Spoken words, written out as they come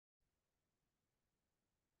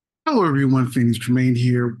Hello, everyone. Phoenix Tremaine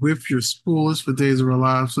here with your spoilers for Days of Our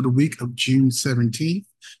Lives for the week of June 17th.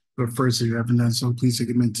 But first, if you haven't done so, please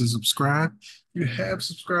take a minute to subscribe. If you have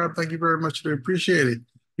subscribed, thank you very much. I appreciate it.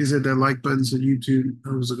 Please hit that like button so YouTube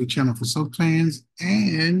knows a good channel for soap fans.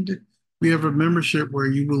 And we have a membership where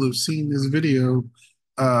you will have seen this video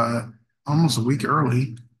uh, almost a week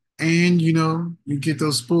early. And, you get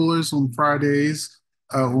those spoilers on Fridays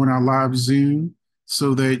on our live Zoom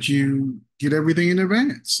so that you get everything in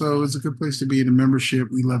advance. So it's a good place to be in a membership.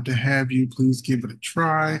 We love to have you. Please give it a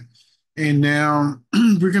try. And now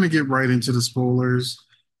we're going to get right into the spoilers.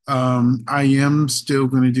 I am still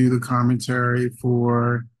going to do the commentary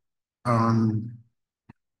for um,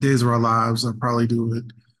 Days of Our Lives. I'll probably do it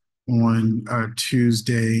on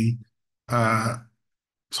Tuesday, uh,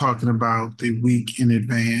 talking about the week in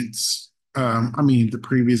advance. The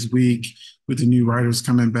previous week with the new writers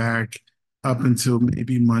coming back up until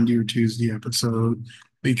maybe Monday or Tuesday episode,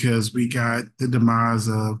 because we got the demise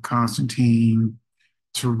of Constantine,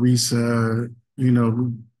 Teresa, you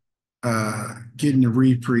know, getting a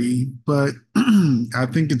reprieve. But I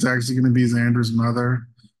think it's actually going to be Xander's mother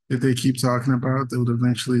that they keep talking about that would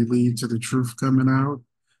eventually lead to the truth coming out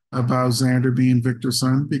about Xander being Victor's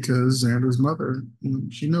son, because Xander's mother,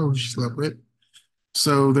 she knows who she slept with.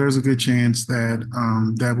 So there's a good chance that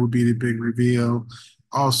that will be the big reveal.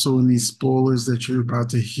 Also, in these spoilers that you're about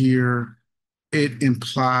to hear, it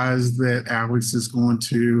implies that Alex is going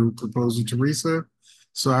to propose to Teresa.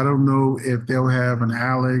 So I don't know if they'll have an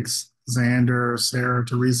Alex, Xander, Sarah,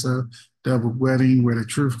 Teresa double wedding where the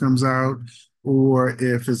truth comes out, or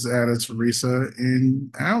if it's at a Teresa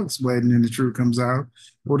and Alex wedding and the truth comes out,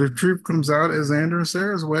 or the truth comes out as Xander and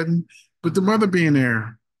Sarah's wedding, with the mother being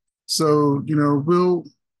there. So,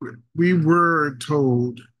 we were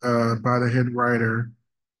told by the head writer,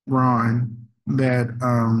 Ron, that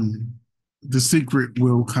the secret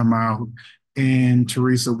will come out and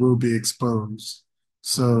Teresa will be exposed.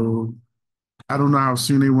 So I don't know how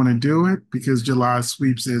soon they want to do it because July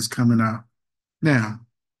sweeps is coming up. Now,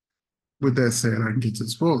 with that said, I can get to the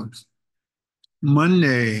spoilers.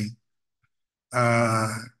 Monday, uh,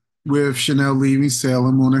 with Chanel leaving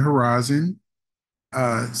Salem on the horizon.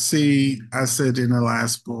 See, I said in the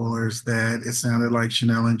last spoilers that it sounded like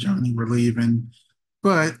Chanel and Johnny were leaving,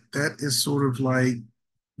 but that is sort of like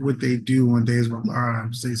what they do on Days of Our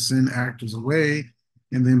Lives. They send actors away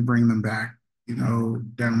and then bring them back,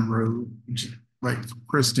 down the road. Like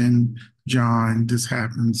Kristen, John, this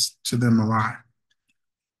happens to them a lot.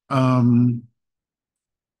 Um,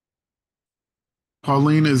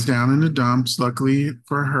 Paulina is down in the dumps. Luckily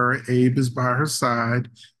for her, Abe is by her side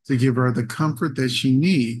to give her the comfort that she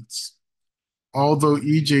needs. Although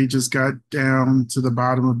EJ just got down to the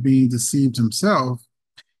bottom of being deceived himself,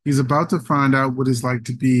 he's about to find out what it's like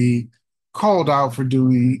to be called out for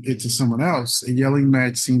doing it to someone else. A yelling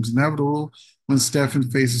match seems inevitable when Stefan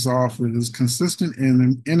faces off with his consistent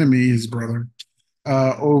enemy, his brother,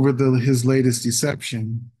 over his latest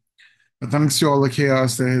deception. But thanks to all the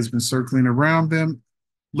chaos that has been circling around them,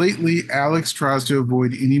 lately Alex tries to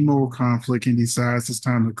avoid any more conflict and decides it's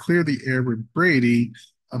time to clear the air with Brady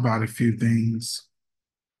about a few things.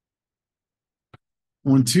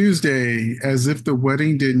 On Tuesday, as if the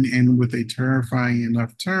wedding didn't end with a terrifying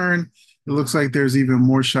enough turn, it looks like there's even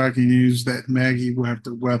more shocking news that Maggie will have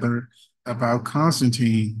to weather about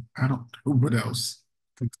Constantine. I don't know what else.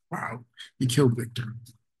 Wow, he killed Victor.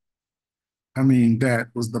 I mean, that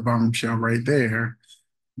was the bombshell right there.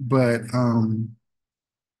 But who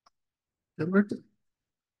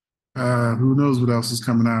knows what else is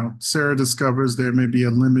coming out? Sarah discovers there may be a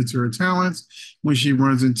limit to her talents when she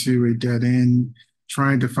runs into a dead end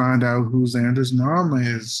trying to find out who Xander's mom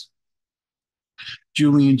is.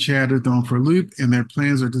 Julie and Chad are thrown for a loop, and their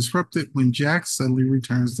plans are disrupted when Jack suddenly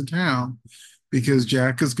returns to town because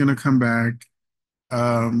Jack is going to come back.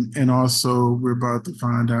 And also, we're about to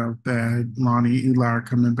find out that Lonnie and Eli are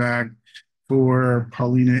coming back for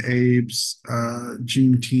Paulina Abe's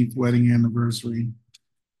Juneteenth wedding anniversary.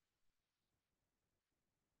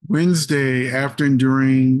 Wednesday, after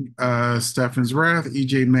enduring Stefan's wrath,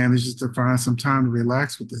 EJ manages to find some time to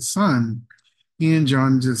relax with his son. He and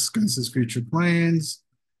John discuss his future plans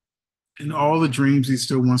and all the dreams he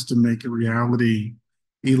still wants to make a reality.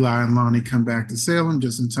 Eli and Lonnie come back to Salem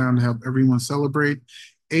just in time to help everyone celebrate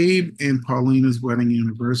Abe and Paulina's wedding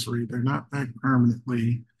anniversary. They're not back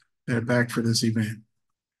permanently, they're back for this event.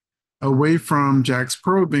 Away from Jack's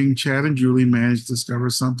probing, Chad and Julie manage to discover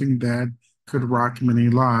something that could rock many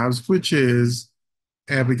lives, which is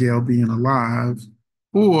Abigail being alive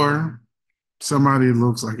or somebody that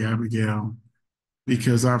looks like Abigail,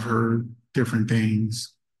 because I've heard different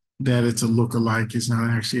things. that it's a look-alike. It's not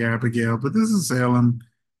actually Abigail, but this is Salem.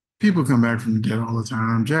 People come back from the dead all the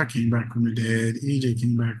time. Jack came back from the dead. EJ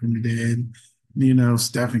came back from the dead.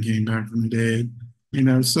 Stefan came back from the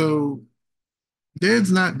dead. So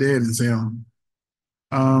dead's not dead in Salem.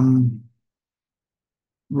 Um,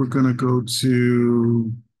 we're gonna go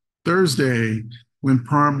to Thursday when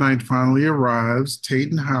prom night finally arrives.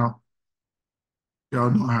 Tate and Hal,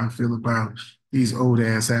 y'all know how I feel about these old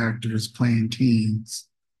ass actors playing teens,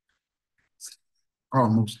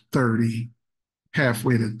 almost 30,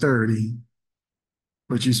 halfway to 30,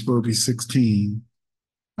 but you're supposed to be 16.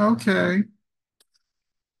 Okay.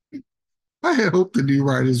 I had hoped the new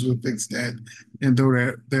writers would fix that and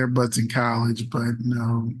throw their butts in college, but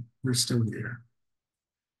no, we're still here.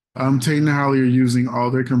 Tate and Holly are using all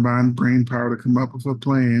their combined brain power to come up with a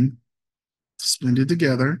plan to spend it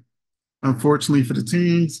together. Unfortunately for the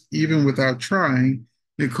teens, even without trying,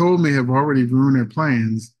 Nicole may have already ruined her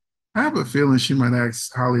plans. I have a feeling she might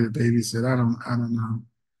ask Holly to babysit. I don't know.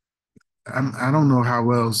 I don't know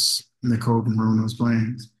how else Nicole can ruin those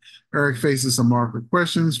plans. Eric faces some awkward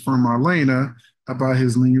questions from Marlena about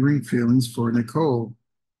his lingering feelings for Nicole.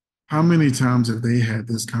 How many times have they had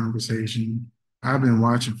this conversation? I've been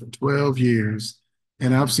watching for 12 years,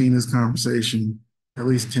 and I've seen this conversation at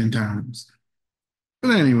least 10 times.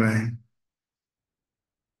 But anyway,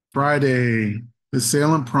 Friday, the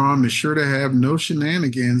Salem prom is sure to have no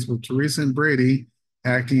shenanigans with Teresa and Brady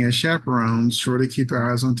acting as chaperones, sure to keep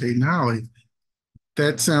their eyes on Tate and Holly.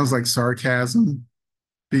 That sounds like sarcasm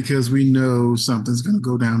because we know something's going to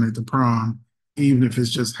go down at the prom, even if it's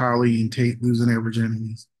just Holly and Tate losing their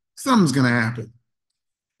virginities. Something's going to happen.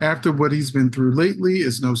 After what he's been through lately,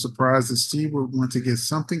 it's no surprise that Steve would want to get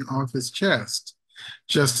something off his chest.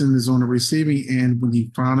 Justin is on the receiving end when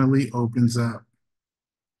he finally opens up.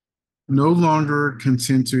 No longer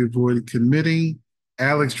content to avoid committing,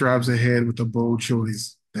 Alex drives ahead with a bold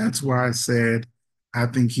choice. That's why I said I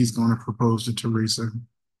think he's going to propose to Teresa.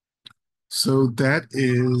 So that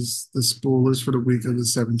is the spoilers for the week of the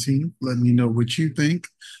 17th. Let me know what you think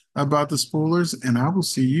about the spoilers, and I will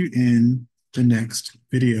see you in the next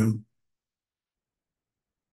video.